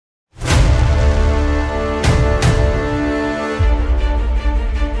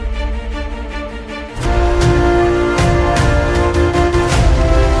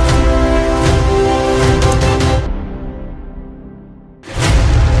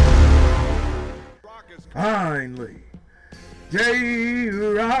Finally,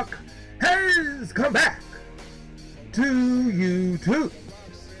 J-Rocc has come back to YouTube.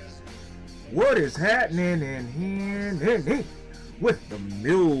 What is happening in here with the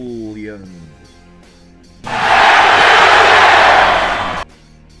millions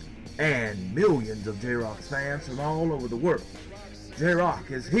and millions of J-Rocc fans from all over the world?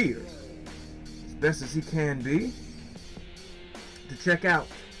 J-Rocc is here as best as he can be to check out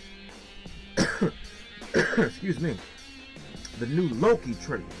excuse me, the new Loki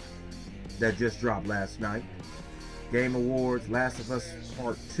trailer that just dropped last night. Game Awards, Last of Us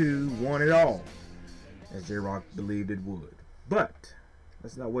Part 2 won it all, as J-Rocc believed it would. But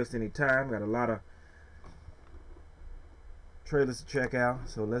let's not waste any time. Got a lot of trailers to check out,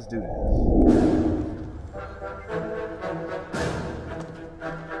 so let's do this.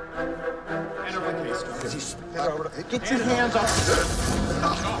 Get your hands off.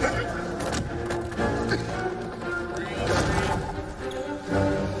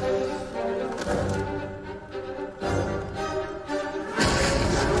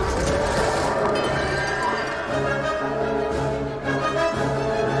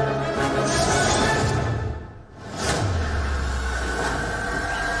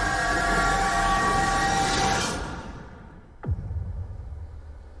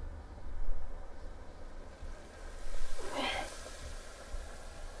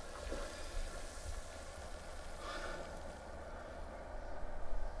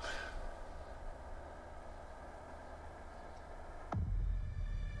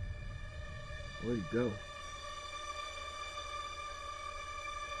 Where'd he go?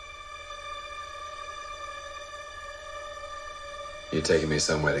 You taking me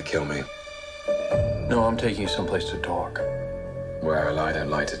somewhere to kill me? No, I'm taking you someplace to talk. Well, I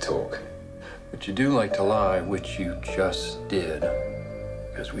don't like to talk. But you do like to lie, which you just did.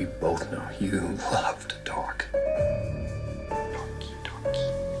 Because we both know you love to talk. Talky.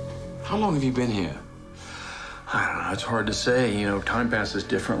 How long have you been here? I don't know, it's hard to say. You know, time passes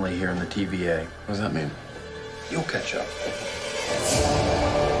differently here in the TVA. What does that mean? You'll catch up.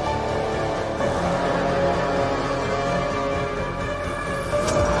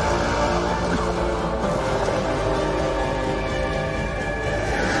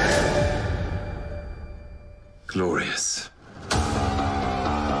 Glorious.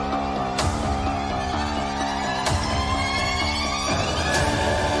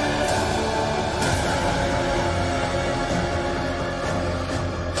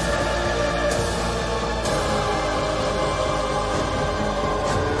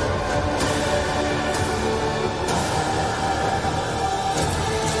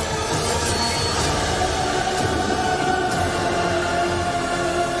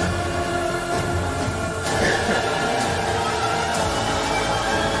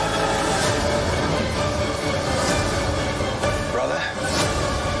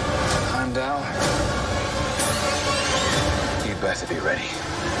 Better be ready.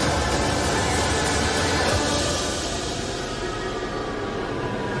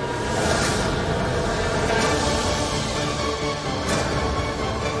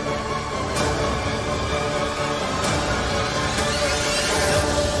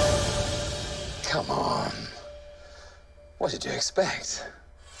 Come on. What did you expect?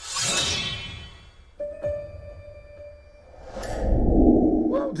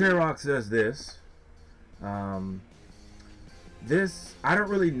 Well, J-Rocc says this. I don't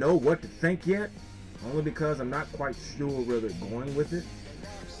really know what to think yet, only because I'm not quite sure where they're going with it.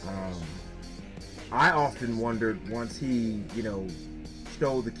 I often wondered, once he,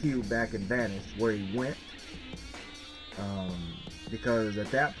 stole the cube back and vanished, where he went. Because at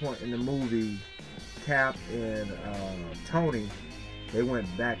that point in the movie, Cap and Tony, they went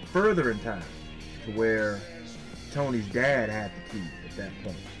back further in time to where Tony's dad had the cube at that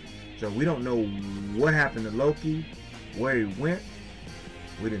point. So we don't know what happened to Loki, where he went.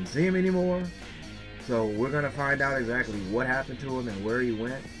 We didn't see him anymore, so we're gonna find out exactly what happened to him and where he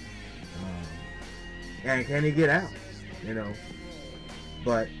went, and can he get out,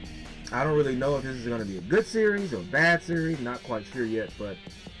 but I don't really know if this is gonna be a good series or a bad series. Not quite sure yet, but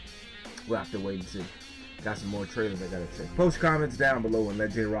we'll have to wait and see. Got some more trailers I gotta check. Post comments down below and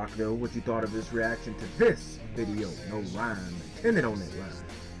let J-Rocc know what you thought of this reaction to this video. No rhyme intended on that rhyme.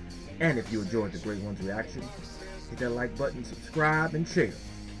 And if you enjoyed the Great Ones reaction, hit that like button, subscribe, and share.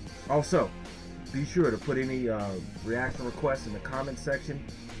 Also, be sure to put any reaction requests in the comment section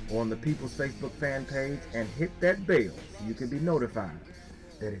or on the People's Facebook fan page, and hit that bell so you can be notified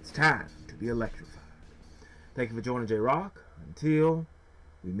that it's time to be electrified. Thank you for joining J-Rocc. Until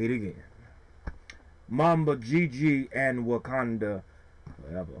we meet again. Mamba, Gigi, and Wakanda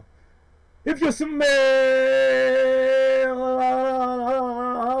forever. If you smell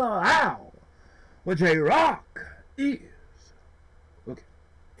how what J-Rocc is.